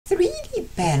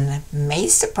3D pen may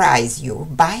surprise you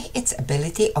by its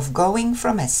ability of going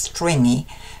from a stringy,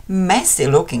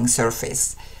 messy-looking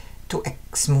surface to a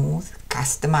smooth,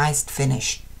 customized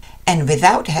finish, and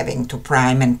without having to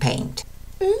prime and paint.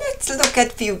 Let's look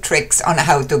at a few tricks on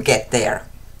how to get there.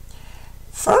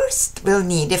 First, we'll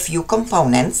need a few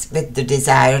components with the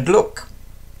desired look.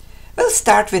 We'll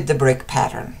start with the brick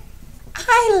pattern.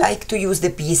 I like to use the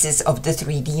pieces of the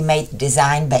 3D made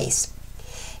design base.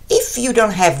 If you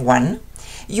don't have one,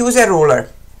 use a ruler.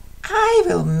 I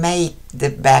will make the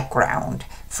background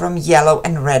from yellow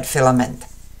and red filament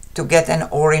to get an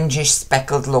orangish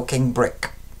speckled looking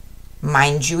brick.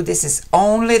 Mind you, this is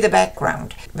only the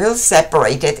background. We'll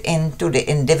separate it into the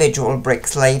individual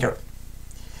bricks later.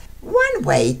 One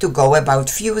way to go about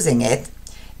fusing it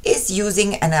is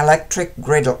using an electric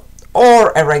griddle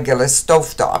or a regular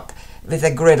stovetop with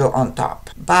a griddle on top.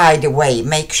 By the way,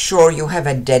 make sure you have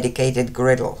a dedicated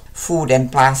griddle. Food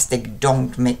and plastic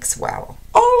don't mix well.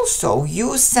 Also,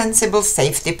 use sensible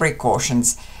safety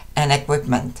precautions and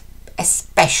equipment.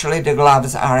 Especially the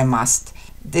gloves are a must.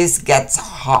 This gets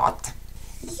hot.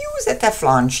 Use a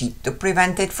Teflon sheet to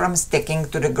prevent it from sticking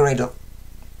to the griddle.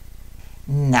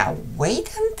 Now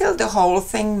wait until the whole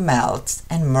thing melts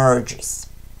and merges.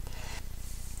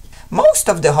 Most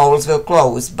of the holes will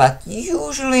close, but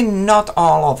usually not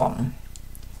all of them.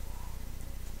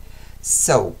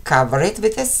 So cover it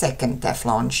with a second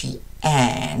Teflon sheet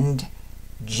and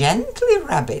gently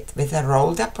rub it with a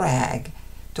rolled up rag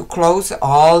to close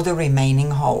all the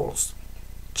remaining holes.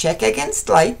 Check against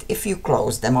light if you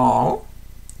close them all,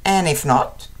 and if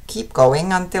not, keep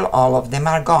going until all of them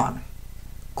are gone.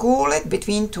 Cool it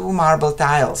between two marble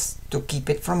tiles to keep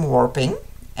it from warping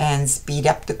and speed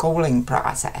up the cooling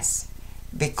process,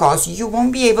 because you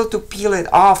won't be able to peel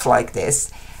it off like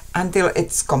this until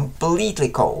it's completely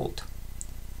cold.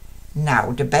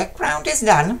 Now the background is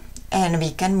done and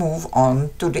we can move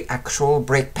on to the actual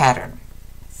brick pattern.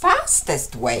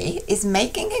 Fastest way is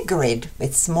making a grid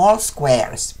with small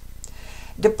squares.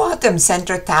 The bottom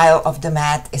center tile of the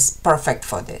mat is perfect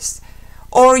for this,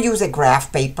 or use a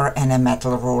graph paper and a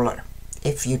metal ruler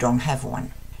if you don't have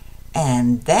one.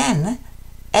 And then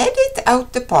edit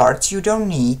out the parts you don't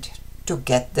need to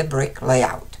get the brick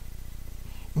layout.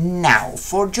 Now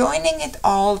for joining it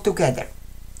all together.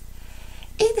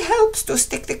 It helps to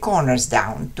stick the corners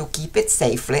down to keep it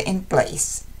safely in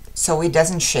place so it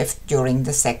doesn't shift during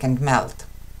the second melt.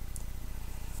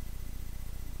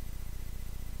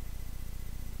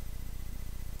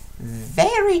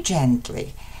 Very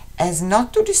gently, as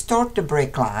not to distort the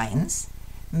brick lines,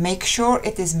 make sure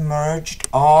it is merged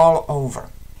all over.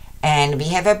 And we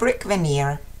have a brick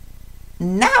veneer.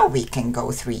 Now we can go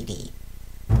 3D.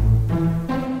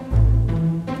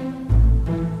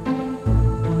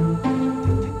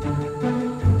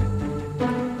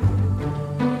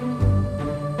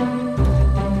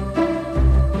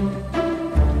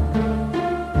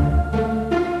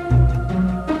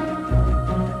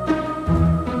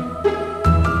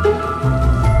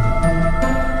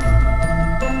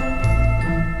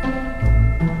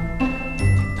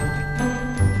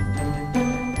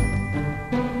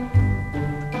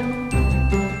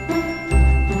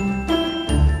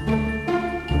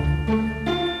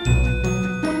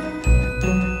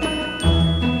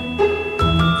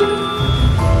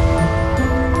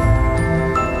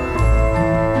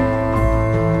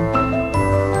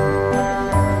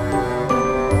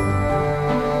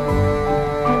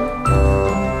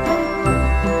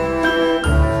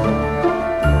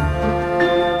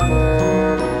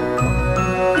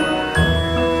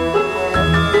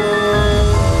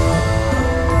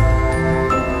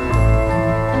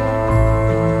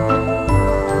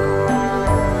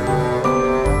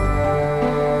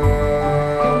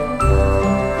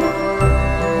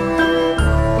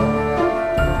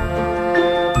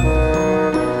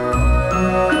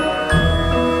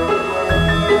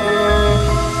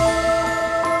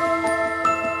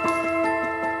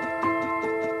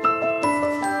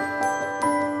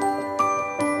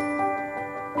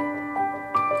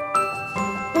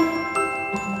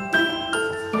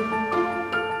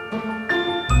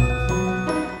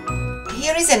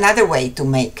 Here is another way to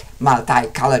make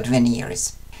multicolored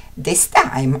veneers. This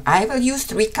time I will use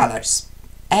 3 colors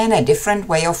and a different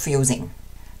way of fusing.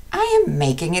 I am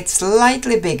making it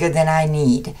slightly bigger than I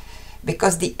need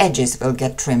because the edges will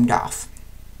get trimmed off.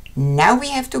 Now we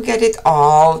have to get it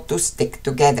all to stick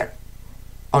together.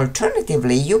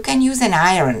 Alternatively, you can use an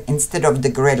iron instead of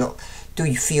the griddle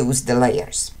to fuse the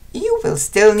layers. You will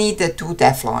still need the 2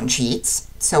 Teflon sheets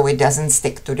so it doesn't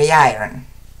stick to the iron.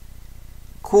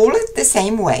 Cool it the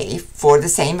same way for the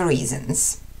same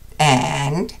reasons,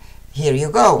 and here you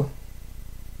go.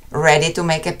 Ready to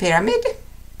make a pyramid?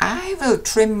 I will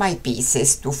trim my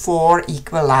pieces to 4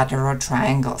 equilateral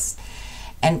triangles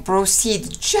and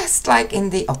proceed just like in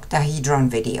the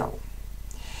octahedron video.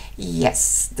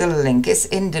 Yes, the link is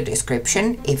in the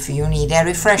description if you need a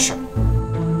refresher.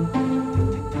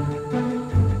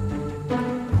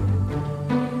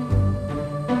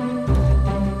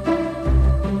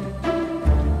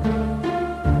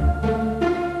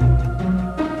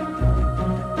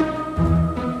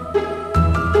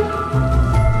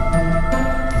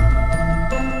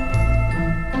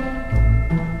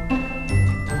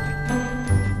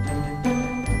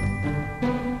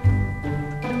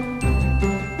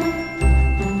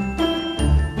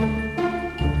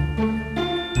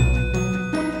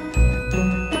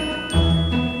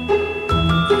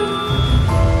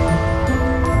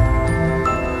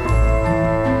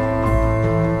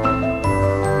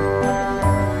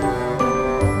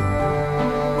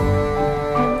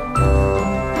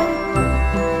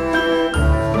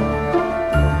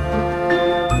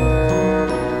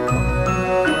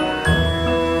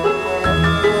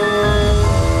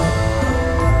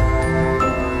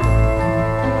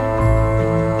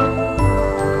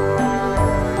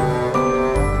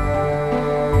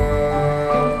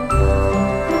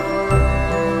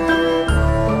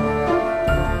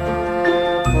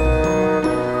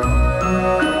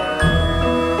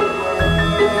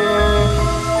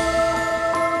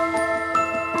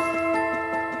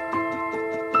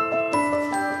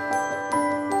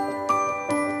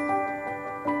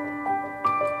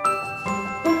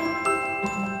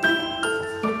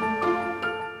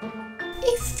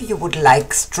 If you would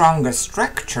like stronger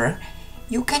structure,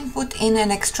 you can put in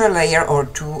an extra layer or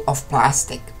 2 of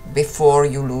plastic before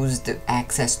you lose the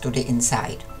access to the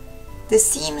inside. The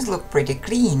seams look pretty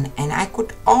clean and I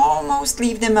could almost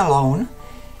leave them alone,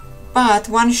 but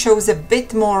one shows a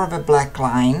bit more of a black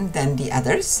line than the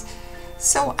others,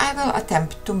 so I will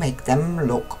attempt to make them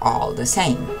look all the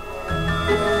same.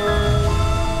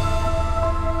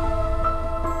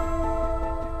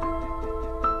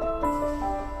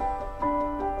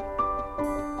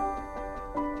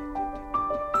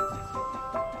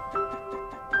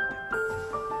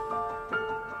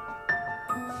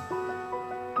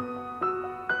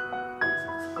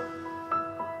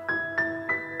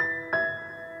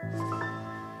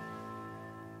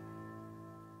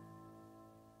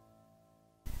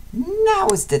 Now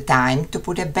is the time to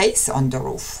put a base on the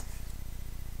roof.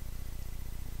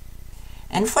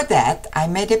 And for that I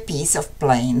made a piece of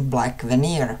plain black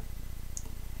veneer.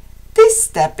 This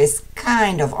step is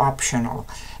kind of optional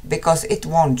because it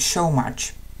won't show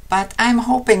much, but I'm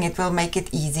hoping it will make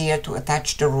it easier to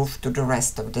attach the roof to the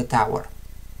rest of the tower.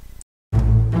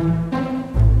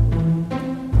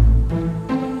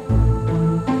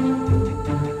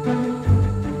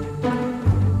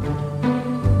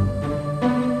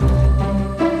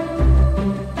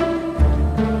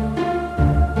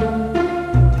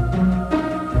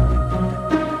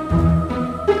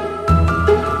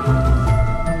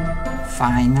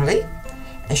 Finally,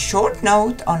 a short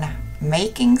note on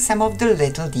making some of the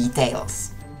little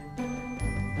details.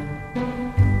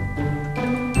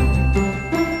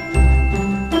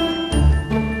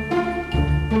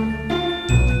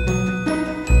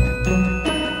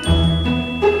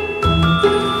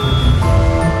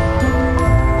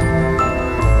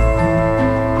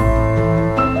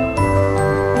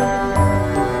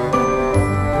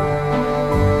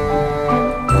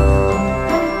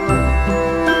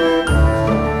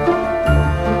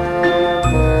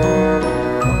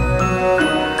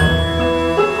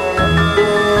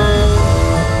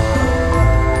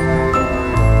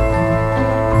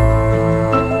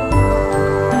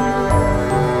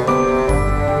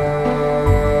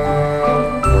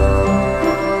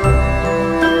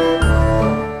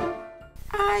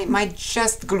 I might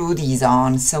just glue these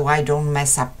on so I don't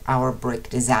mess up our brick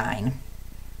design.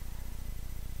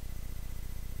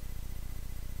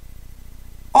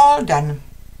 All done.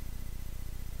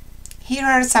 Here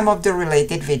are some of the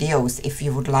related videos if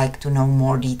you would like to know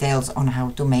more details on how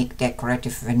to make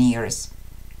decorative veneers.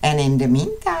 And in the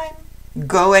meantime,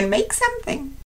 go and make something!